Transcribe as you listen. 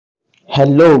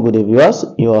Hello, good day viewers.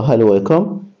 You are highly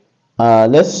welcome.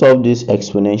 Let's solve this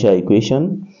exponential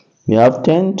equation. We have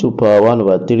 10 to power 1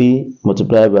 over 3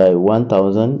 multiplied by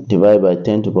 1000 divided by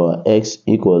 10 to power x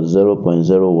equals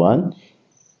 0.01.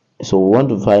 So we want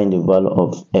to find the value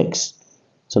of x.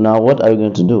 So now what are we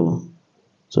going to do?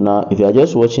 So now if you are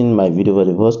just watching my video for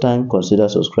the first time, consider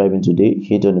subscribing today.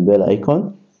 Hit on the bell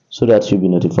icon so that you'll be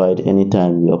notified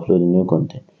anytime we upload a new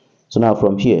content. So now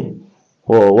from here,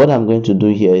 what I'm going to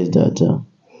do here is that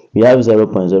we have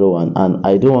 0.01 and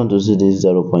I don't want to see this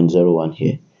 0.01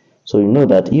 here. So you know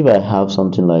that if I have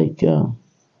something like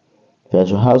if I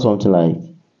should have something like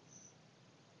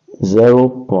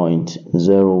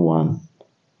 0.01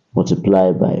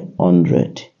 multiplied by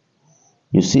 100,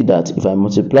 you see that if I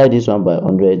multiply this one by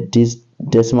 100, this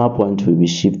decimal point will be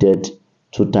shifted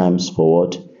 2 times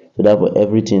forward, so therefore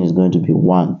everything is going to be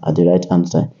 1 at the right hand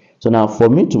side. So now for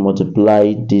me to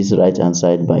multiply this right hand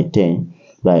side by 10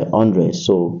 by 100,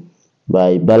 so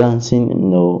by balancing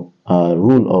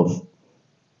rule of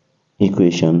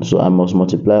equation, so I must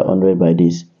multiply 100 by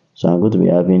this. So I'm going to be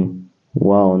having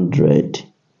 100,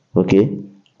 okay,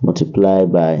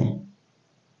 multiplied by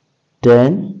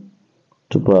 10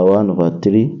 to power 1 over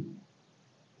 3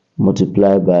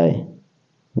 multiplied by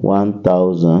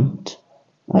 1000.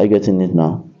 Are you getting it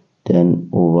now? 10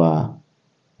 over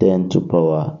 10 to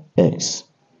power x,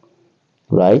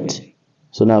 right?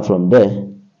 So now from there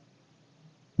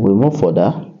we move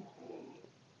further.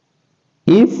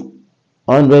 If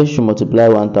 100 should multiply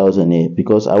 1000 here,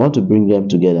 because I want to bring them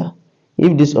together,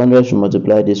 if this 100 should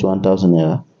multiply this 1000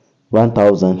 here,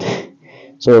 1000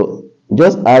 so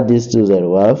just add these two zeros.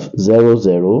 We have 0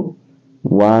 0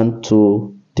 1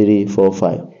 2 3 4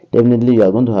 5. Definitely you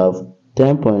are going to have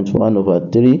 10.1 over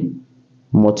 3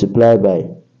 multiplied by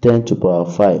 10 to power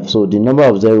 5. So the number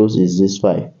of zeros is this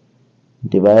 5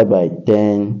 divided by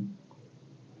 10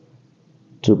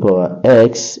 to power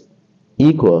x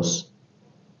equals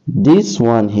this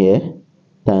one here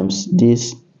times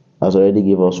this has already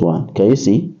given us 1. Can you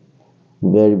see?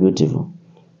 Very beautiful.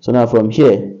 So now from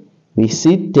here we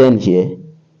see 10 here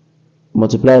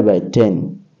multiplied by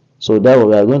 10. So that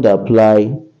we are going to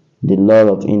apply the law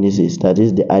of indices, that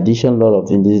is the addition law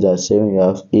of indices, that saying you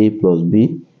have a plus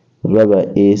b divided by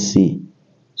ac.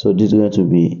 So this is going to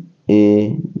be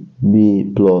a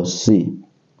b plus c,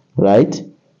 right?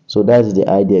 So that's the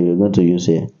idea we're going to use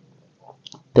here.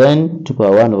 10 to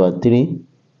power 1 over 3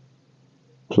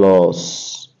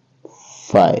 plus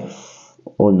 5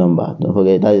 whole number, don't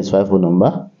forget that is 5 whole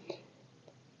number,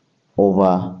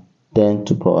 over 10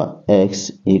 to power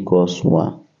x equals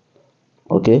 1.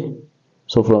 Okay,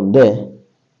 so from there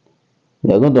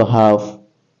we are going to have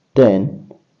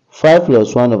 10, 5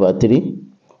 plus 1 over 3,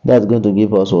 that's going to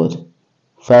give us what?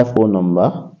 5 whole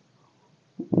number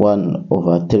 1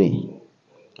 over 3,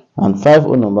 and 5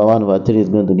 whole number 1 over 3 is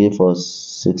going to give us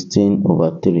 16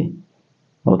 over 3.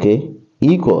 Okay,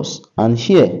 equals, and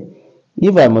here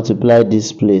if I multiply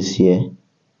this place here,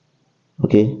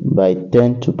 okay, by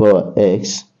 10 to power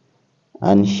x,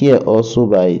 and here also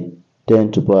by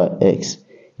 10 to power x,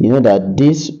 you know that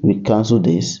this we cancel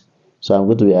this, so I'm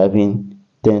going to be having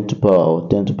 10 to power or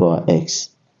 10 to power x.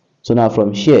 So now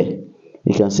from here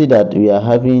you can see that we are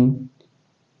having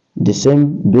the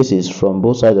same basis from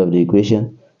both sides of the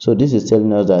equation. So this is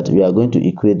telling us that we are going to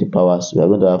equate the powers. We are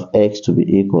going to have x to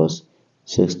be equals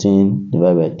 16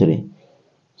 divided by 3.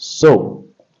 So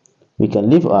we can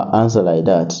leave our answer like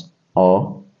that,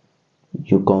 or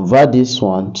you convert this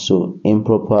one to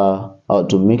improper or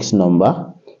to mixed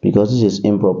number, because this is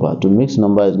improper. To mixed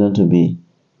number is going to be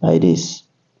like this: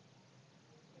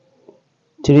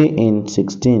 3 in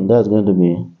 16, that's going to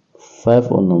be 5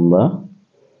 whole number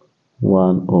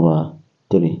 1 over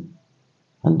 3,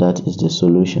 and that is the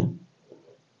solution.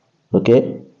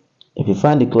 Okay, if you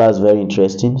find the class very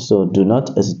interesting, so do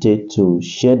not hesitate to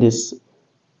share this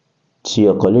to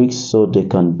your colleagues so they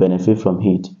can benefit from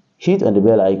it. Hit on the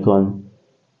bell icon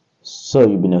so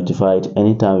you'll be notified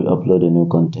anytime we upload a new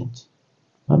content.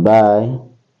 Bye bye.